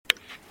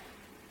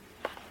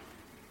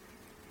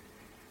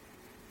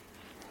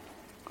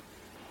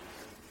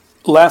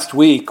Last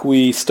week,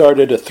 we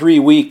started a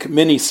 3-week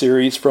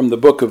mini-series from the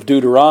book of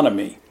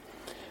Deuteronomy.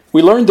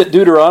 We learned that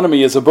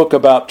Deuteronomy is a book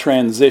about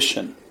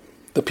transition.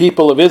 The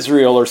people of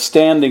Israel are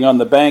standing on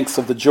the banks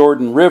of the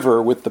Jordan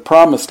River with the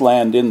promised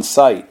land in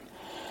sight.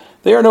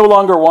 They are no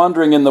longer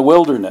wandering in the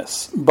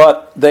wilderness,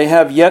 but they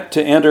have yet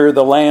to enter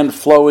the land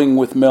flowing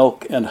with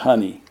milk and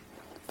honey.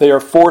 They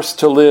are forced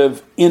to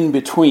live in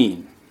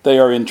between. They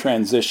are in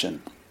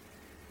transition.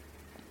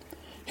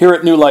 Here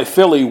at New Life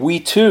Philly, we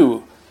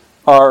too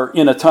are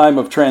in a time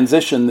of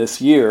transition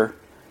this year.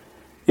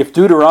 If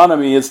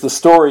Deuteronomy is the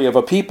story of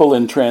a people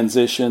in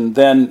transition,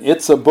 then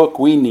it's a book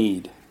we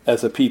need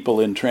as a people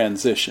in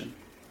transition.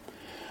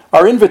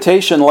 Our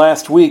invitation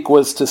last week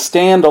was to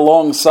stand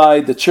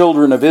alongside the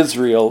children of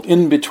Israel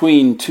in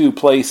between two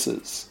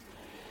places.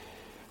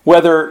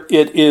 Whether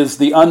it is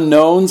the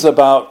unknowns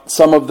about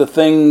some of the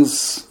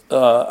things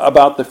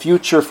about the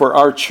future for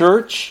our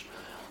church,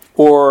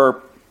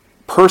 or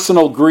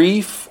personal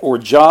grief, or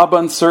job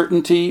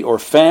uncertainty, or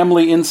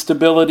family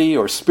instability,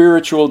 or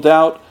spiritual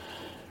doubt,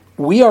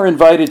 we are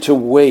invited to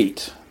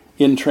wait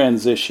in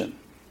transition.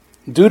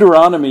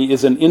 Deuteronomy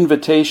is an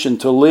invitation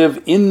to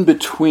live in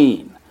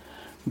between,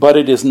 but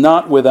it is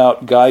not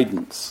without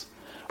guidance.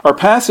 Our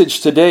passage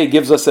today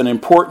gives us an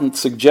important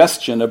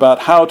suggestion about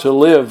how to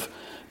live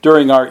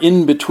during our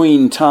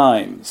in-between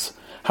times,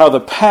 how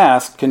the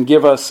past can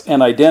give us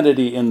an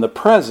identity in the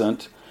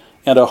present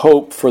and a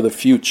hope for the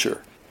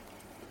future.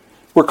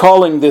 We're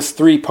calling this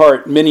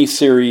 3-part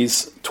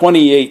mini-series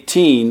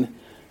 2018,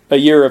 A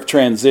Year of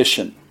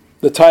Transition.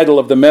 The title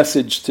of the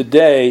message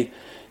today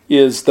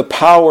is The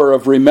Power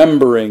of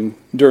Remembering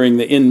During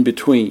the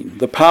In-Between.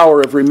 The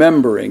Power of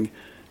Remembering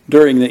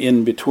During the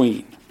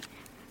In-Between.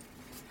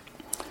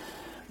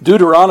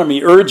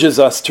 Deuteronomy urges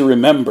us to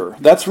remember.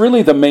 That's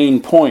really the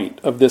main point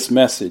of this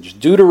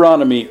message.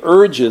 Deuteronomy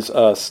urges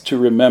us to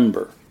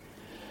remember.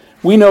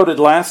 We noted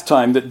last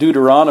time that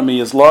Deuteronomy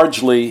is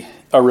largely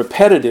a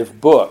repetitive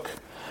book.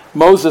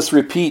 Moses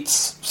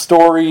repeats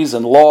stories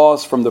and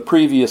laws from the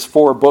previous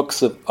 4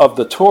 books of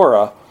the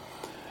Torah.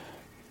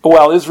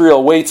 While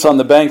Israel waits on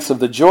the banks of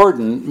the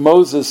Jordan,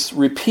 Moses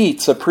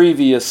repeats a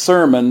previous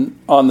sermon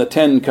on the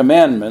 10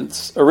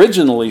 Commandments,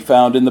 originally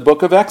found in the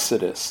book of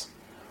Exodus.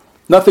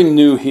 Nothing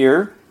new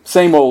here,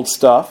 same old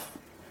stuff.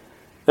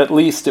 At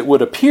least it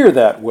would appear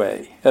that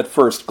way at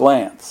first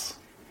glance.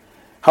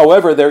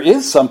 However, there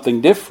is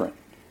something different.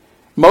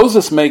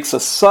 Moses makes a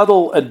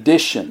subtle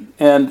addition,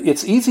 and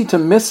it's easy to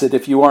miss it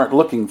if you aren't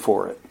looking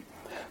for it.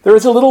 There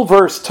is a little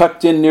verse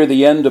tucked in near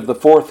the end of the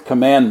 4th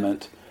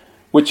commandment,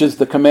 which is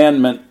the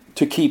commandment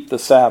to keep the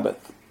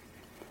Sabbath.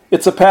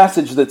 It's a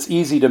passage that's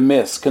easy to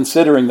miss,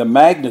 considering the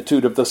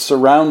magnitude of the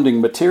surrounding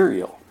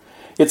material.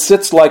 It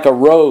sits like a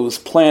rose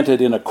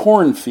planted in a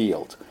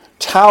cornfield,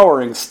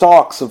 towering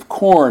stalks of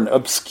corn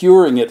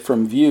obscuring it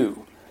from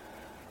view.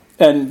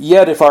 And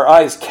yet, if our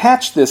eyes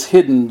catch this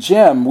hidden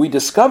gem, we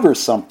discover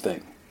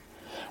something.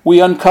 We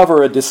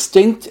uncover a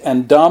distinct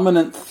and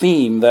dominant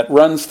theme that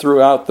runs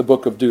throughout the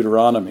book of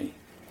Deuteronomy.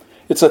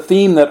 It's a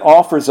theme that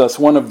offers us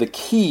one of the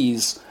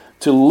keys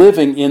to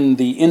living in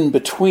the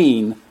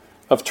in-between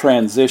of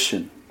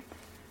transition.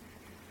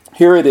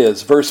 Here it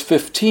is, verse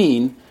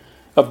 15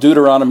 of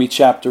Deuteronomy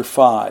chapter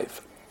 5.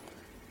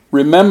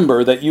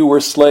 Remember that you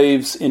were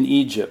slaves in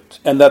Egypt,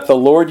 and that the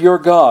Lord your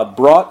God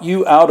brought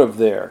you out of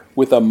there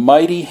with a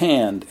mighty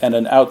hand and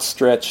an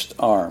outstretched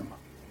arm.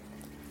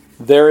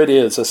 There it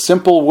is, a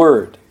simple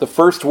word, the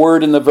first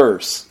word in the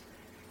verse.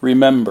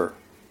 Remember.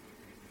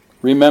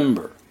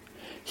 Remember.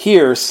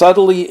 Here,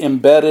 subtly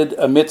embedded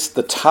amidst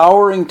the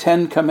towering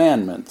 10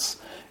 Commandments,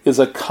 is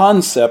a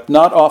concept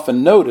not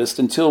often noticed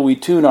until we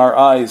tune our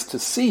eyes to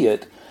see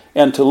it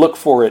and to look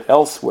for it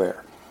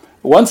elsewhere.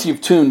 Once you've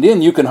tuned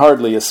in, you can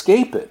hardly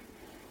escape it.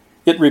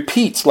 It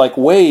repeats like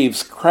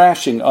waves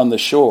crashing on the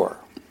shore.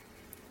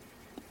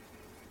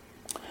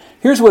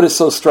 Here's what is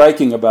so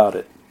striking about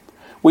it.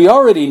 We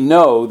already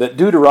know that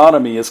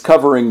Deuteronomy is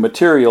covering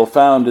material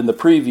found in the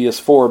previous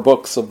 4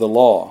 books of the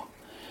law.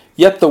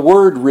 Yet the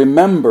word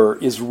remember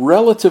is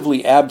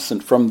relatively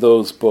absent from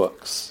those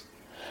books.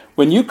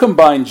 When you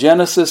combine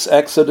Genesis,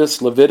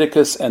 Exodus,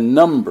 Leviticus, and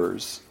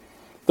Numbers,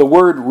 the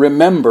word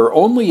remember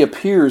only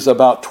appears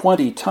about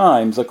 20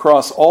 times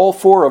across all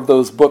 4 of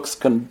those books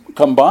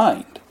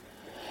combined.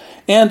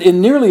 And in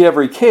nearly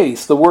every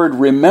case, the word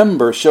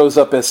remember shows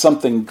up as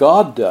something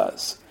God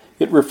does.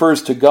 It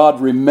refers to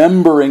God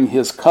remembering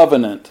his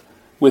covenant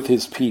with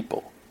his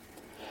people.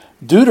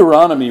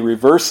 Deuteronomy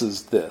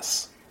reverses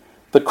this.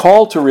 The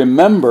call to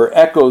remember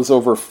echoes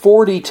over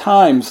 40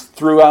 times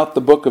throughout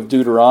the book of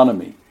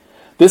Deuteronomy.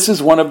 This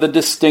is one of the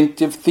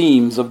distinctive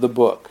themes of the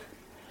book.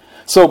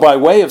 So by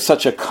way of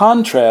such a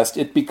contrast,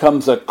 it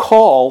becomes a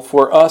call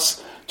for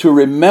us to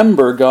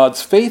remember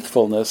God's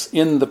faithfulness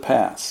in the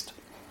past.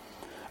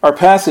 Our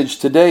passage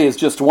today is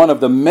just one of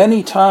the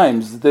many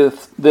times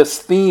this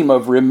theme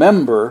of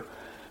remember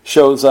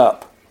shows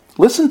up.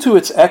 Listen to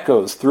its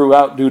echoes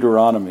throughout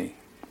Deuteronomy.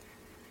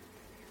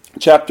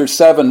 Chapter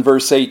 7,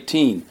 verse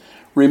 18.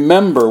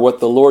 Remember what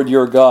the Lord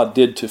your God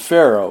did to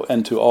Pharaoh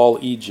and to all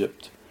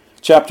Egypt.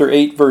 Chapter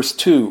 8, verse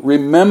 2,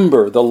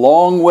 remember the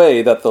long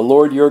way that the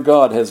Lord your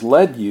God has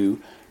led you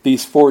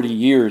these 40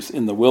 years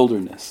in the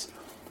wilderness.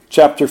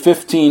 Chapter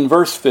 15,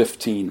 verse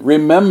 15,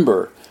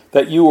 remember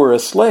that you were a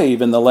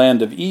slave in the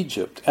land of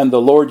Egypt, and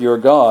the Lord your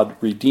God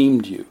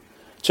redeemed you.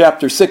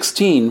 Chapter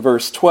 16,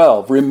 verse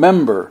 12,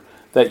 remember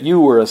that you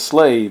were a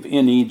slave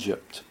in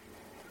Egypt.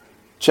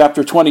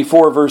 Chapter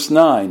 24, verse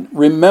 9,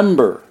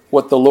 remember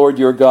what the Lord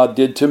your God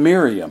did to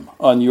Miriam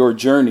on your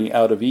journey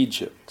out of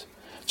Egypt.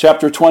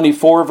 Chapter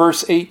 24,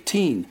 verse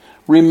 18,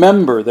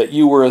 remember that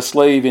you were a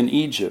slave in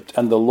Egypt,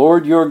 and the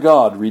Lord your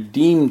God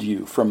redeemed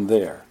you from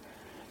there.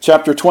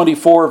 Chapter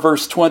 24,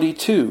 verse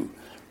 22,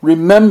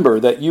 remember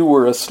that you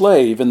were a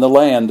slave in the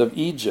land of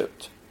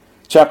Egypt.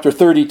 Chapter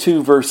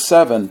 32, verse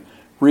 7,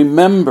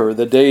 remember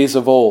the days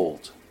of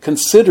old.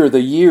 Consider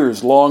the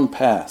years long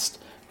past.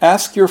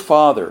 Ask your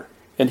father,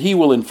 and he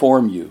will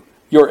inform you,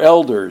 your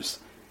elders,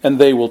 and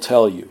they will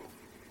tell you.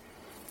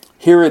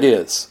 Here it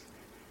is.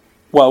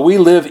 While we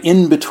live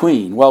in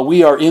between, while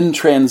we are in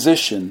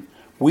transition,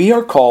 we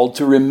are called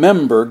to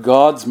remember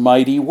God's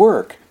mighty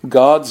work,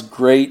 God's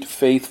great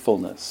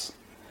faithfulness.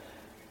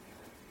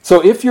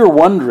 So if you're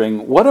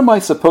wondering, what am I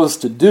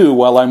supposed to do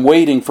while I'm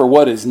waiting for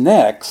what is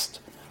next?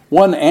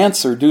 One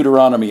answer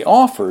Deuteronomy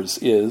offers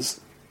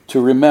is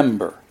to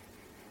remember.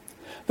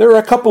 There are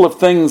a couple of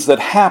things that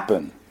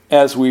happen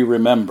as we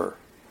remember.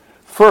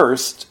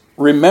 First,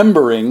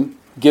 remembering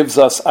gives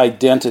us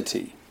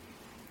identity.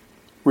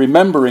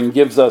 Remembering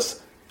gives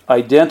us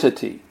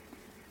identity.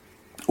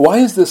 Why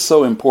is this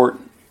so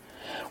important?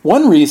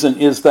 One reason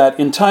is that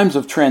in times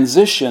of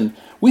transition,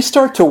 we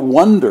start to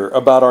wonder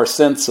about our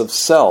sense of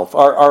self.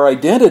 Our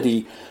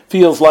identity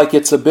feels like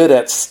it's a bit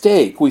at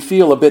stake. We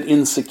feel a bit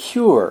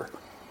insecure.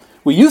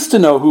 We used to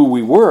know who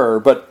we were,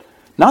 but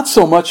not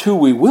so much who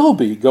we will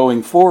be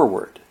going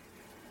forward.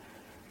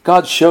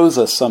 God shows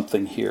us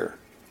something here.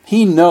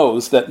 He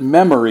knows that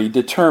memory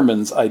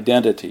determines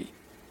identity.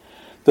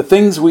 The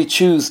things we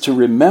choose to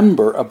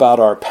remember about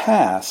our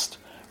past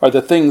are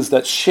the things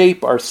that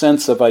shape our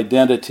sense of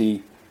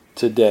identity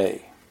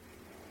today.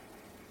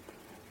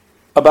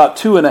 About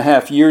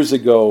 2.5 years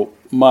ago,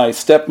 my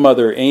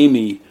stepmother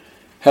Amy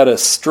had a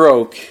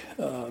stroke,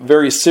 a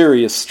very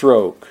serious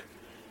stroke,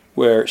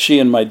 where she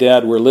and my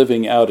dad were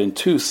living out in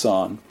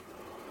Tucson.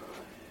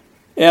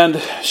 And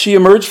she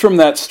emerged from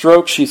that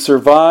stroke, she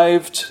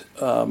survived,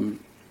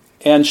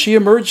 and she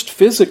emerged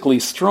physically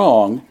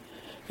strong,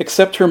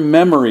 except her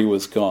memory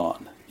was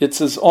gone.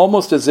 It's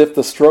almost as if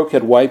the stroke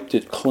had wiped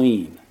it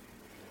clean.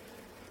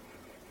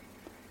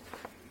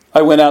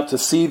 I went out to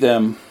see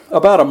them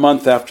about a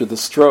month after the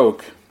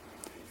stroke,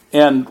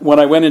 and when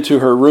I went into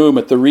her room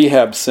at the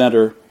rehab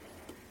center,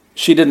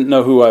 she didn't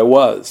know who I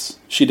was.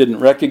 She didn't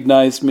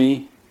recognize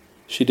me.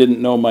 She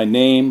didn't know my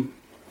name.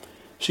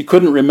 She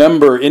couldn't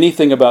remember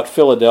anything about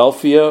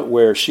Philadelphia,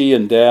 where she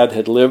and Dad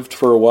had lived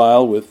for a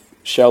while with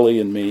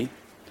Shelley and me.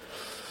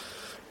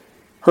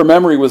 Her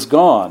memory was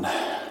gone.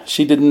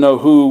 She didn't know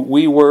who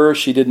we were.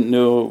 She didn't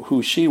know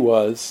who she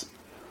was.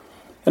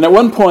 And at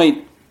one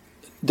point,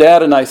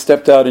 Dad and I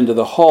stepped out into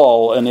the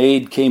hall. An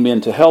aide came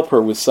in to help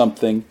her with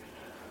something.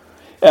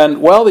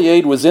 And while the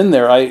aide was in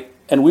there,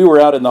 and we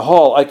were out in the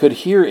hall, I could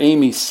hear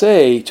Amy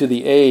say to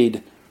the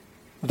aide,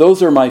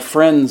 "Those are my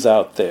friends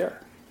out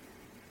there.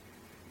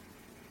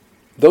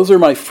 Those are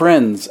my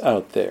friends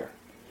out there."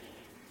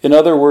 In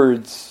other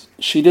words,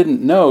 she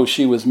didn't know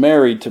she was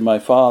married to my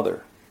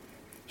father.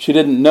 She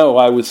didn't know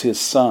I was his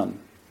son.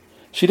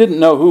 She didn't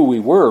know who we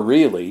were,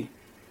 really,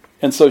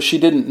 and so she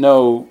didn't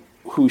know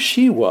who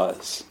she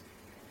was.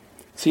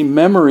 See,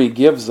 memory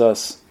gives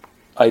us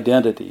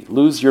identity.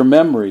 Lose your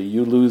memory,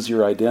 you lose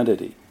your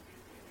identity.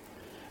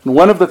 And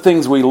one of the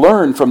things we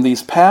learn from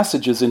these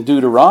passages in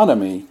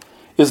Deuteronomy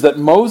is that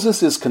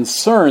Moses is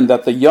concerned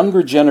that the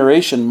younger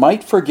generation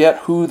might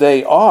forget who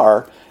they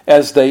are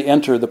as they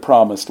enter the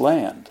promised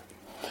land.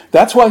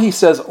 That's why he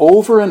says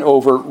over and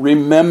over,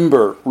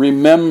 remember,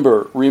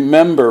 remember,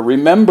 remember,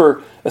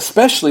 remember,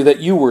 especially that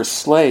you were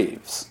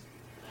slaves.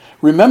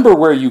 Remember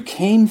where you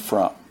came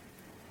from.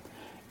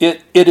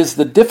 It is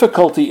the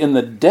difficulty in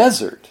the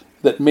desert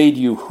that made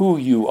you who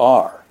you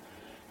are.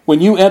 When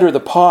you enter the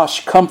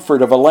posh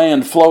comfort of a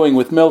land flowing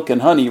with milk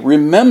and honey,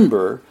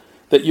 remember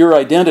that your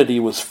identity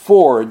was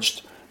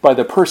forged by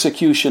the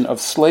persecution of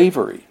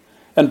slavery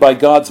and by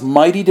God's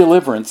mighty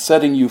deliverance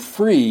setting you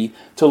free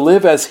to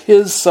live as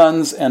his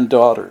sons and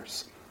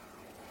daughters.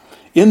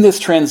 In this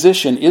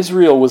transition,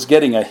 Israel was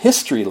getting a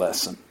history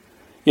lesson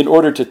in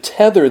order to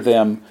tether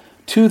them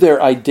to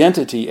their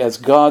identity as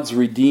God's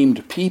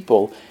redeemed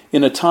people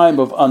in a time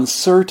of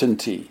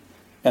uncertainty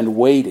and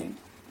waiting.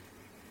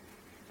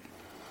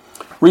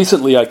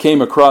 Recently, I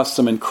came across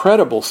some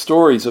incredible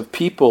stories of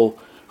people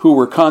who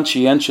were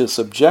conscientious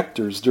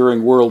objectors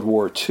during World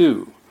War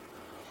II.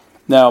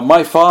 Now,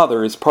 my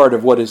father is part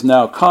of what is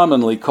now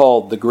commonly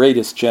called the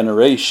Greatest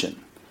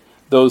Generation,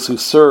 those who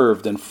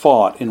served and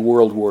fought in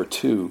World War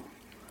II.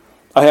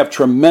 I have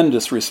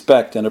tremendous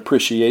respect and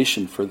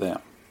appreciation for them.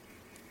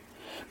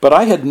 But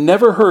I had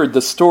never heard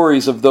the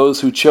stories of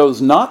those who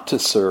chose not to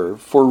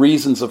serve for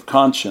reasons of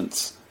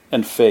conscience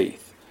and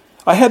faith.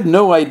 I had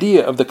no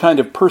idea of the kind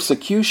of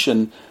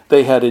persecution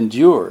they had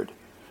endured,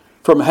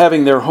 from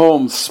having their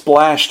homes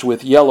splashed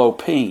with yellow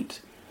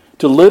paint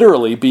to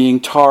literally being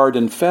tarred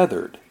and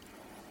feathered.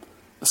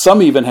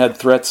 Some even had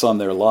threats on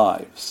their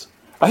lives.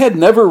 I had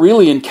never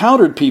really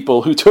encountered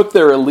people who took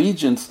their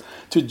allegiance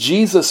to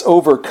Jesus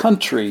over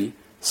country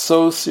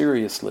so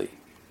seriously.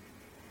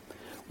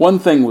 One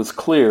thing was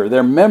clear: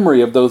 their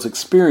memory of those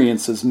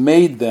experiences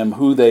made them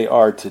who they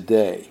are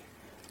today,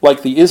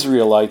 like the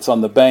Israelites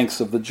on the banks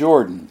of the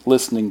Jordan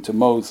listening to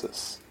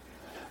Moses.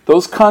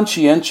 Those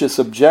conscientious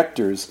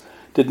objectors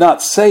did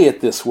not say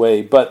it this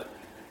way, but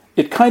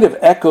it kind of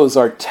echoes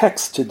our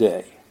text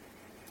today.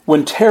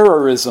 When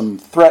terrorism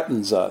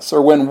threatens us,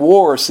 or when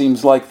war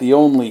seems like the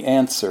only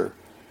answer,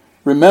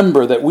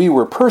 remember that we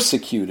were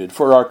persecuted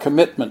for our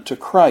commitment to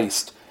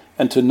Christ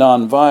and to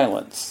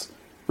nonviolence.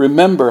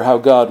 Remember how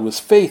God was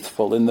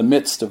faithful in the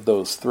midst of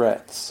those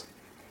threats.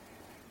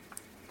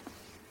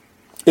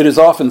 It is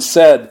often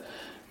said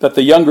that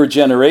the younger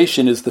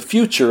generation is the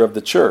future of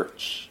the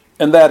church,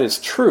 and that is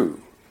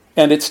true,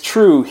 and it's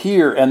true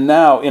here and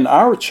now in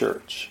our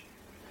church.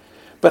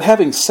 But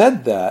having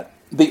said that,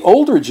 the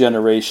older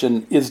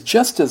generation is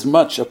just as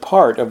much a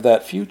part of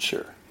that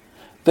future.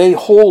 They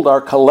hold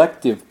our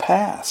collective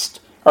past,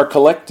 our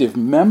collective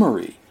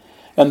memory,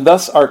 and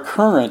thus our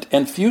current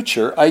and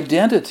future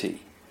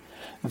identity.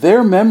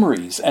 Their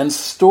memories and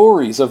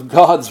stories of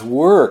God's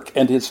work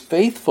and His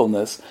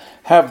faithfulness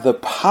have the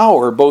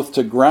power both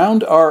to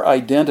ground our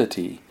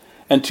identity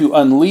and to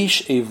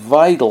unleash a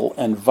vital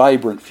and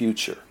vibrant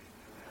future.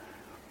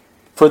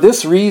 For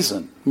this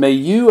reason, may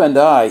you and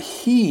I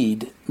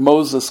heed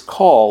Moses'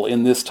 call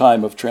in this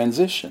time of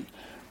transition.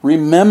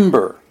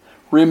 Remember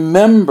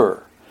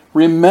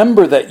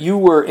that you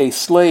were a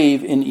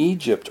slave in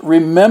Egypt.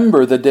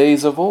 Remember the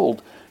days of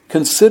old.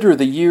 Consider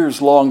the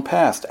years long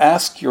past.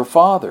 Ask your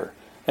father,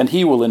 and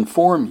he will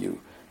inform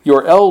you,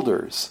 your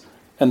elders,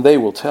 and they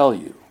will tell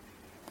you.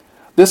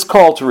 This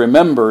call to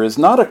remember is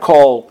not a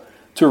call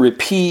to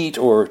repeat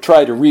or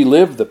try to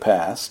relive the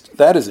past.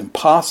 That is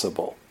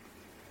impossible.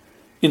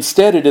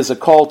 Instead, it is a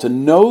call to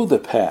know the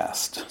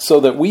past so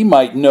that we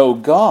might know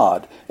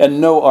God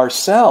and know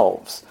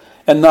ourselves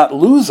and not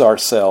lose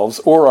ourselves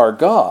or our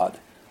God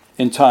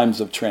in times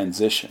of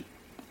transition.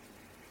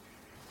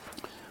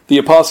 The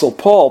Apostle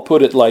Paul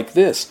put it like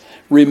this: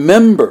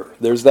 remember,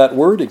 there's that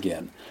word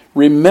again,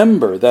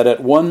 remember that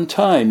at one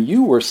time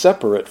you were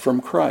separate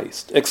from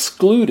Christ,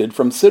 excluded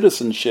from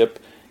citizenship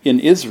in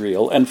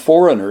Israel and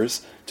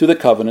foreigners to the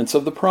covenants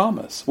of the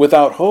promise,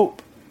 without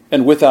hope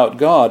and without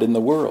God in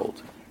the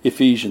world.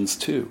 Ephesians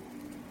 2.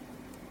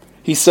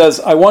 He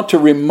says, I want to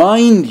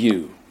remind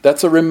you,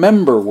 that's a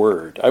remember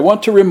word, I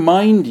want to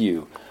remind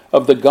you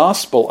of the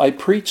gospel I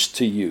preached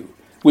to you,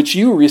 which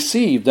you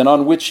received and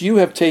on which you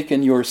have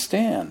taken your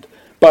stand.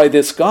 By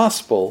this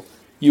gospel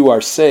you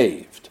are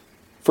saved.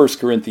 1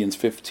 Corinthians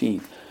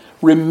 15.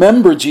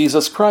 Remember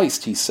Jesus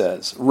Christ, he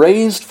says,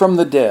 raised from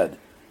the dead.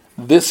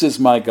 This is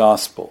my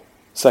gospel.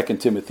 2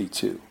 Timothy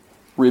 2.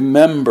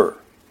 Remember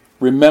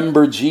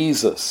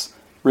Jesus.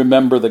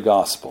 Remember the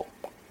gospel.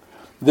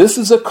 This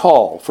is a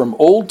call from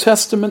Old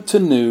Testament to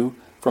New,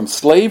 from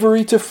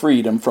slavery to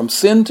freedom, from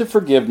sin to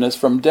forgiveness,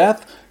 from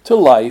death to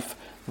life.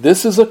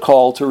 This is a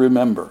call to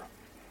remember.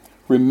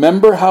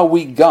 Remember how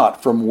we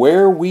got from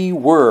where we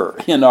were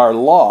in our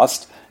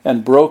lost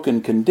and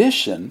broken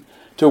condition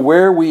to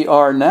where we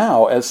are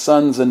now as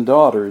sons and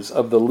daughters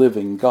of the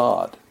living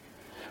God.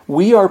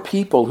 We are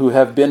people who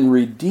have been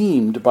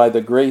redeemed by the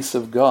grace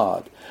of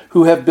God,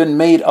 who have been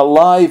made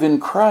alive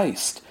in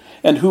Christ,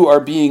 and who are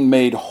being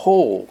made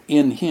whole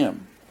in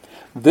Him.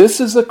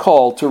 This is a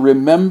call to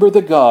remember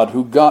the God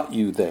who got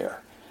you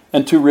there,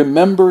 and to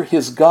remember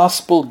His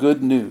gospel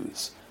good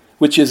news,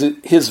 which is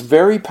His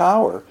very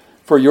power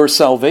for your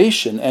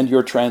salvation and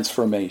your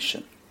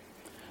transformation.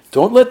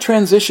 Don't let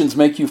transitions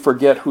make you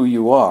forget who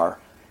you are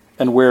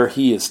and where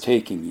He is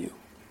taking you.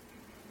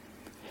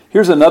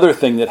 Here's another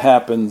thing that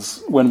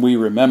happens when we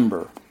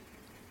remember.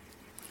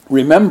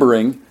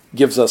 Remembering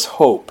gives us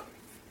hope.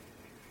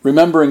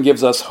 Remembering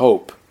gives us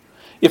hope.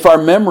 If our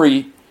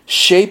memory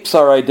shapes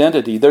our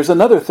identity, there's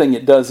another thing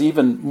it does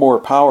even more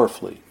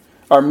powerfully.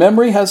 Our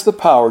memory has the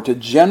power to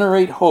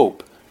generate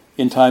hope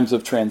in times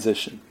of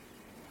transition.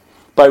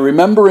 By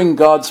remembering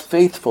God's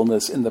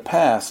faithfulness in the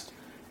past,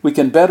 we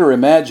can better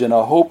imagine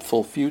a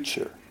hopeful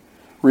future.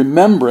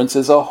 Remembrance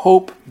is a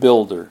hope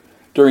builder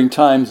during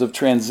times of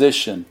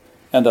transition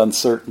and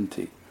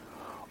uncertainty.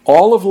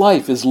 All of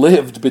life is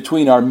lived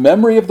between our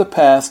memory of the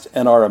past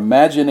and our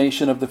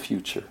imagination of the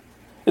future.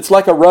 It's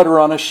like a rudder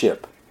on a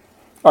ship.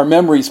 Our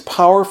memories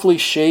powerfully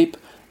shape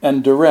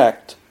and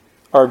direct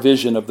our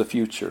vision of the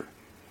future.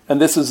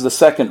 And this is the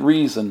second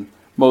reason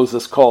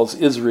Moses calls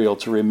Israel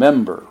to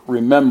remember.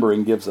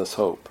 Remembering gives us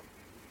hope.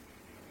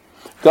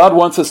 God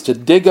wants us to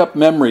dig up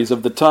memories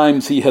of the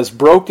times He has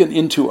broken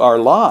into our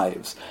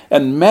lives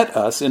and met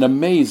us in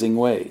amazing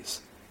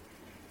ways.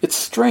 It's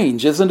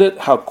strange, isn't it,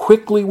 how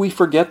quickly we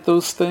forget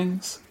those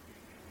things?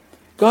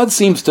 God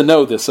seems to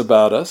know this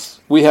about us.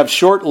 We have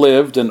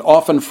short-lived and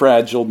often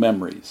fragile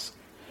memories.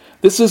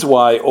 This is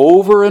why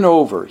over and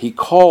over he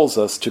calls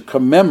us to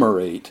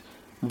commemorate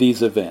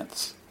these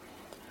events.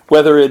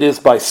 Whether it is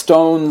by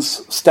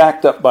stones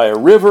stacked up by a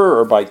river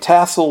or by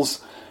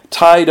tassels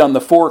tied on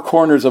the four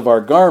corners of our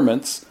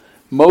garments,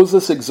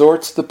 Moses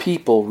exhorts the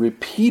people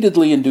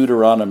repeatedly in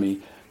Deuteronomy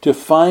to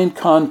find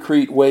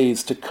concrete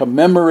ways to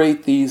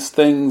commemorate these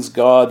things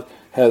God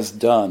has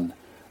done.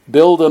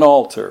 Build an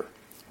altar.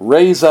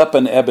 Raise up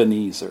an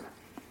Ebenezer.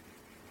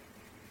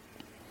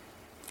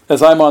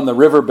 As I'm on the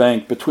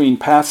riverbank between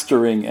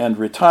pastoring and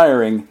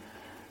retiring,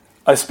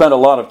 I spent a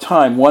lot of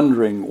time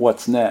wondering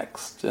what's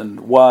next and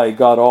why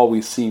God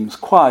always seems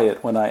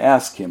quiet when I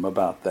ask him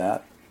about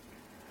that.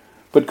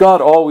 But God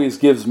always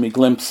gives me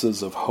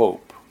glimpses of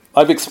hope.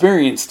 I've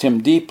experienced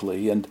him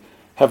deeply and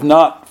have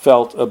not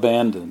felt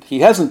abandoned.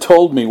 He hasn't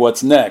told me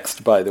what's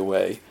next, by the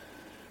way,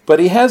 but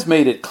he has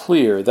made it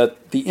clear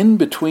that the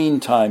in-between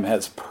time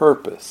has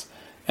purpose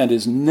and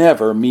is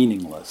never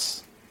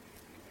meaningless.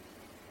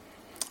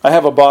 I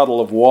have a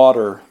bottle of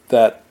water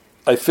that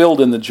I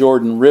filled in the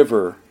Jordan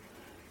River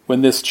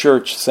when this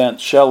church sent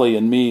Shelley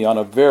and me on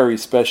a very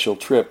special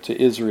trip to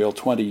Israel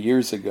 20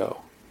 years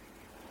ago.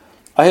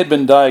 I had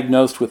been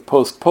diagnosed with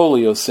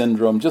post-polio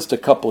syndrome just a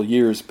couple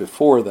years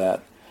before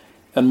that,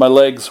 and my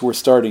legs were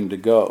starting to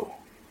go.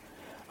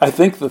 I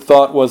think the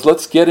thought was,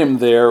 let's get him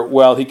there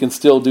while he can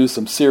still do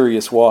some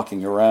serious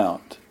walking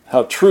around.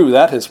 How true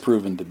that has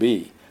proven to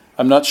be.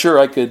 I'm not sure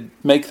I could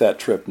make that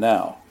trip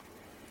now.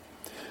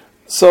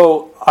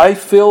 So I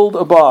filled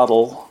a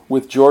bottle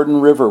with Jordan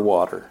River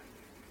water.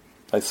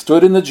 I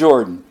stood in the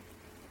Jordan,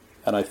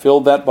 and I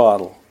filled that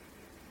bottle.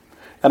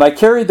 And I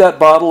carried that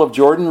bottle of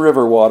Jordan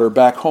River water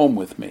back home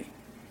with me.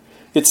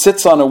 It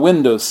sits on a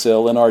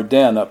windowsill in our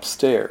den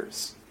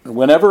upstairs. And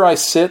whenever I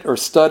sit or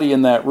study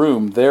in that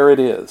room, there it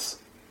is.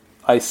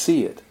 I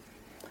see it.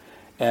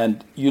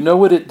 And you know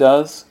what it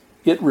does?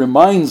 It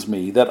reminds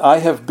me that I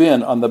have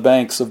been on the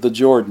banks of the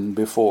Jordan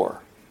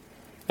before.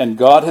 And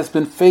God has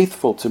been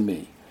faithful to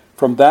me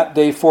from that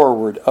day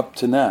forward up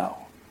to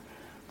now.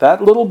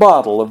 That little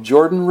bottle of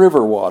Jordan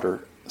River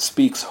water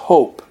speaks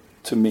hope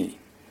to me.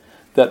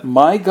 That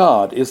my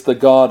God is the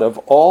God of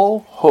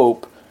all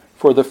hope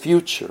for the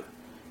future.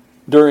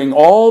 During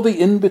all the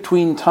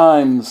in-between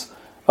times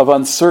of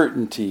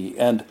uncertainty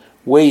and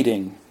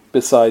waiting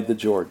beside the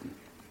Jordan.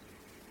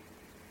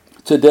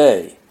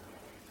 Today,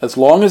 as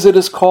long as it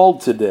is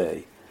called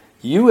today,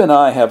 you and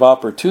I have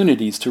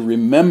opportunities to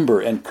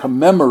remember and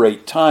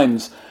commemorate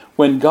times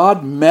when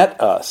God met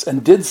us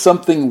and did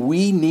something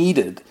we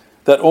needed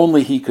that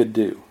only he could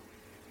do.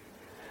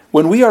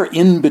 When we are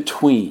in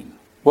between,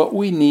 what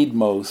we need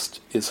most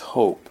is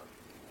hope.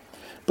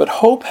 But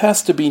hope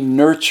has to be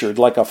nurtured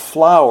like a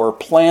flower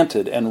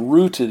planted and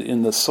rooted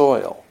in the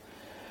soil.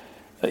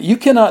 You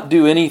cannot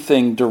do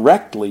anything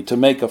directly to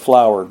make a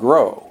flower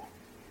grow,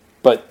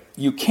 but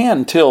you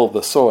can till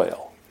the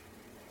soil.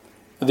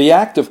 The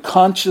act of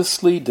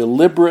consciously,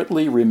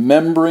 deliberately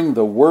remembering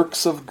the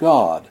works of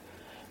God,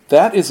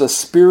 that is a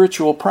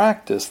spiritual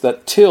practice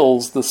that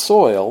tills the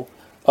soil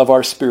of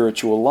our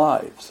spiritual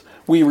lives.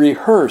 We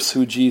rehearse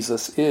who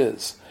Jesus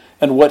is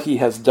and what he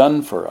has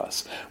done for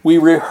us. We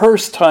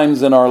rehearse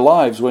times in our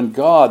lives when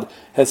God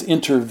has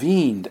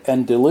intervened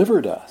and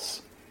delivered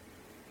us.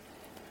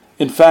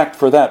 In fact,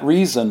 for that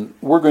reason,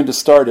 we're going to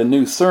start a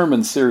new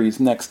sermon series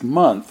next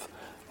month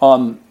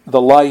on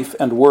the life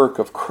and work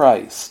of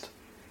Christ.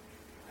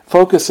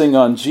 Focusing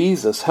on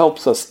Jesus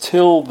helps us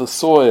till the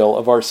soil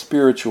of our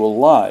spiritual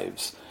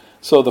lives,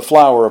 so the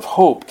flower of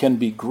hope can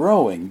be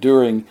growing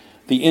during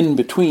the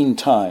in-between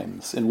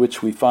times in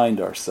which we find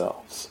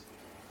ourselves.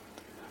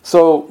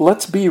 So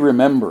let's be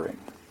remembering.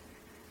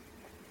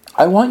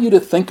 I want you to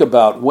think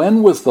about,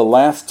 when was the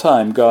last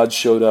time God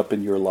showed up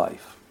in your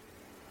life?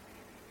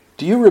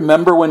 Do you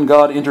remember when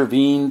God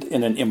intervened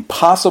in an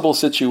impossible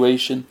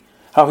situation?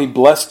 How he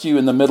blessed you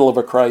in the middle of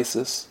a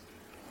crisis?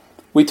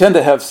 We tend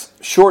to have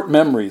short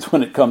memories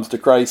when it comes to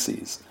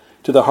crises,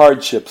 to the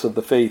hardships of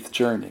the faith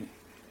journey.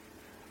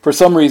 For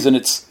some reason,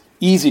 it's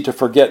easy to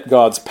forget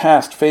God's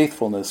past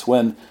faithfulness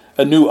when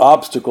a new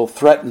obstacle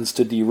threatens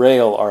to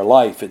derail our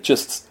life. It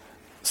just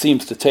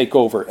seems to take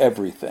over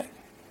everything.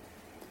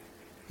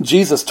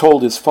 Jesus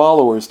told his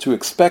followers to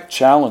expect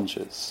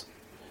challenges.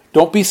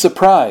 Don't be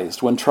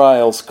surprised when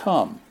trials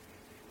come,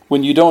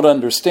 when you don't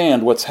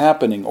understand what's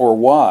happening or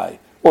why,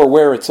 or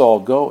where it's all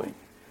going.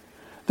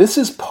 This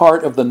is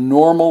part of the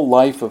normal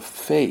life of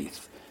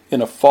faith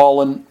in a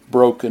fallen,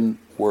 broken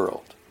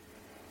world.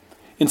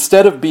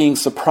 Instead of being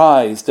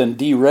surprised and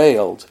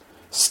derailed,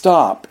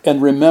 stop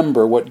and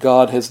remember what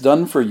God has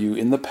done for you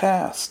in the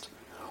past.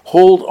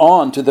 Hold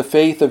on to the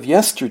faith of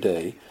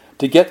yesterday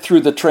to get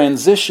through the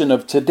transition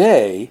of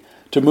today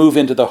to move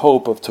into the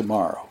hope of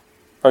tomorrow.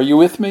 Are you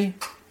with me?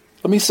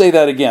 Let me say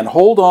that again.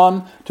 Hold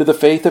on to the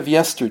faith of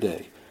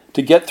yesterday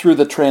to get through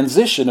the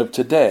transition of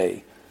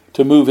today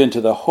to move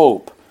into the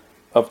hope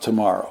of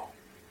tomorrow.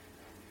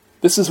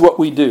 This is what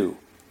we do.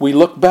 We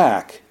look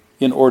back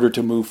in order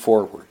to move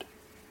forward.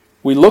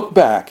 We look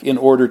back in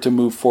order to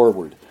move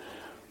forward.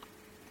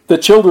 The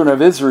children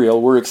of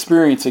Israel were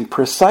experiencing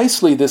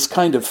precisely this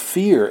kind of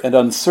fear and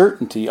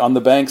uncertainty on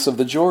the banks of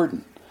the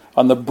Jordan,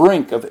 on the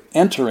brink of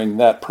entering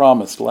that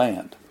promised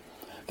land.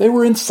 They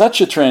were in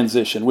such a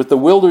transition, with the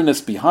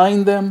wilderness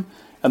behind them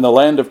and the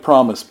land of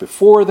promise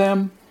before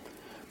them.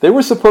 They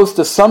were supposed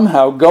to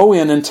somehow go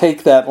in and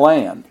take that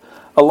land.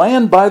 A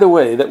land, by the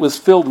way, that was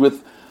filled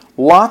with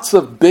lots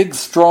of big,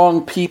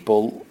 strong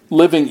people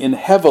living in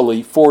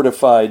heavily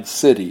fortified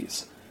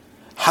cities.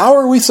 How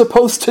are we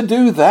supposed to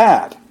do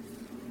that?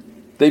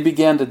 They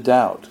began to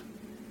doubt,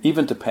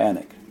 even to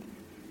panic.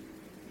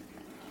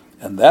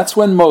 And that's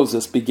when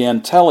Moses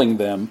began telling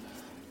them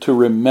to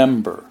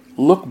remember.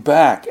 Look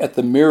back at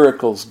the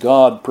miracles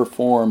God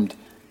performed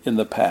in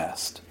the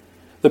past.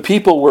 The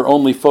people were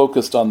only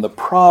focused on the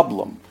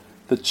problem,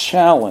 the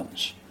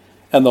challenge,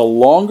 and the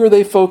longer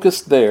they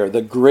focused there,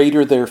 the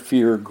greater their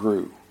fear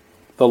grew.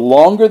 The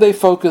longer they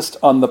focused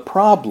on the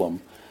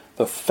problem,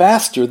 the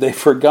faster they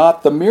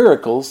forgot the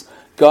miracles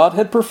God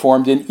had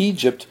performed in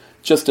Egypt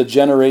just a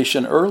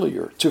generation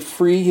earlier to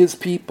free his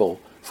people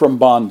from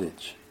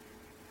bondage.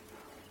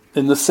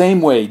 In the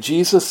same way,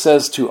 Jesus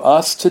says to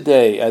us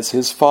today as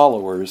his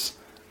followers,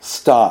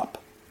 stop,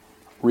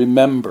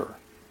 remember,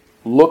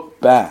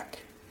 look back.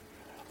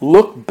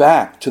 Look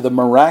back to the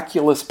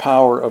miraculous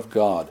power of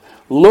God.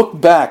 Look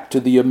back to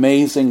the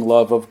amazing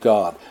love of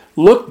God.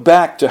 Look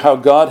back to how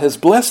God has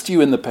blessed you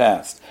in the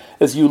past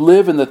as you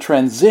live in the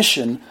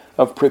transition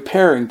of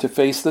preparing to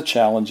face the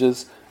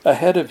challenges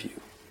ahead of you.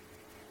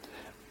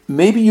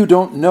 Maybe you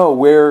don't know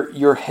where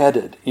you're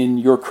headed in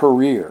your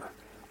career,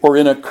 or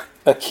in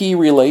a key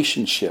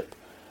relationship,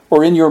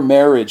 or in your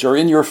marriage, or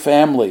in your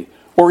family,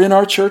 or in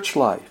our church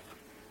life.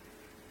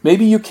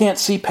 Maybe you can't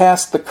see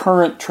past the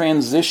current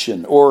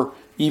transition or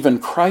even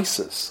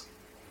crisis.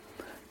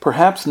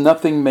 Perhaps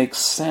nothing makes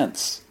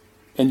sense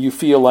and you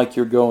feel like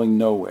you're going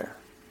nowhere.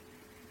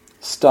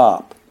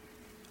 Stop.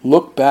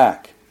 Look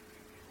back.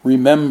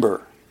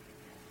 Remember.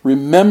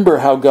 Remember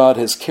how God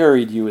has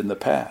carried you in the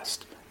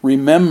past.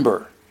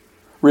 Remember.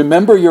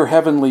 Remember your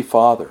Heavenly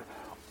Father.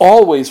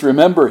 Always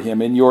remember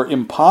Him in your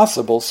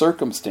impossible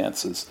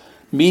circumstances,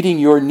 meeting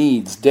your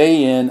needs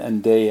day in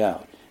and day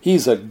out.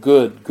 He's a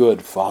good,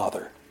 good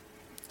Father.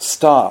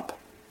 Stop.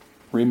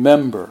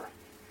 Remember.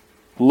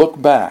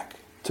 Look back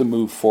to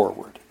move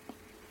forward.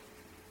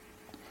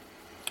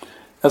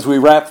 As we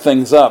wrap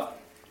things up,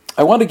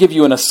 I want to give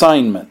you an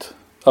assignment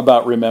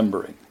about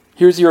remembering.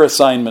 Here's your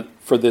assignment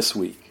for this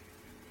week.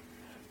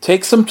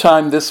 Take some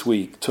time this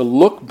week to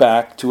look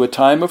back to a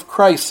time of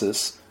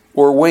crisis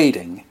or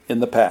waiting in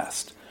the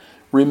past.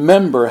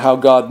 Remember how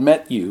God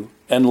met you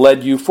and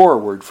led you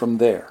forward from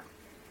there.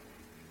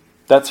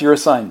 That's your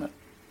assignment.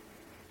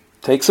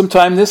 Take some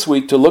time this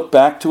week to look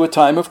back to a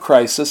time of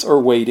crisis or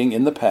waiting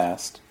in the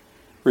past.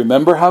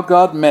 Remember how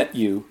God met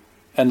you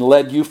and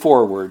led you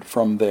forward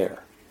from there.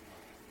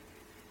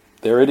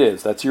 There it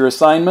is. That's your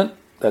assignment.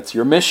 That's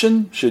your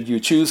mission, should you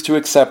choose to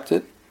accept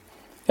it.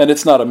 And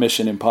it's not a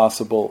mission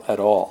impossible at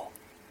all.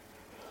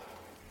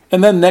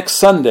 And then next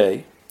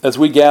Sunday, as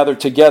we gather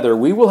together,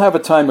 we will have a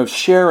time of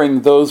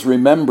sharing those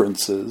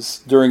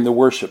remembrances during the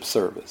worship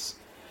service.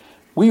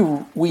 We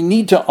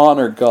need to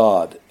honor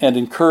God and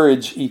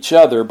encourage each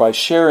other by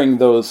sharing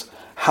those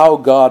how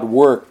God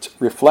worked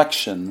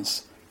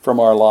reflections from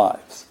our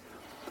lives.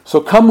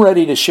 So come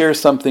ready to share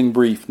something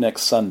brief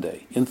next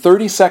Sunday, in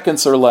 30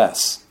 seconds or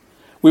less.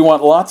 We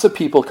want lots of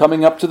people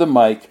coming up to the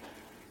mic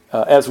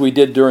as we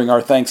did during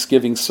our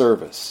Thanksgiving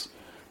service.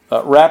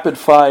 Rapid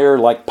fire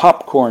like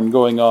popcorn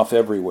going off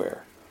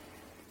everywhere.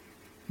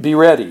 Be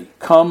ready.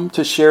 Come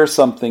to share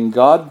something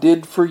God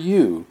did for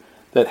you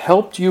that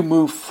helped you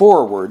move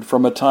forward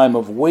from a time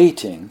of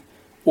waiting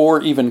or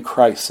even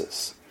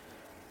crisis.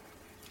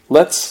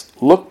 Let's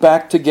look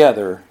back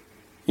together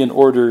in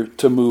order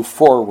to move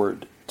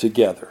forward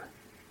together.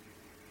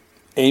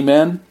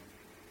 Amen.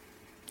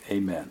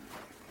 Amen.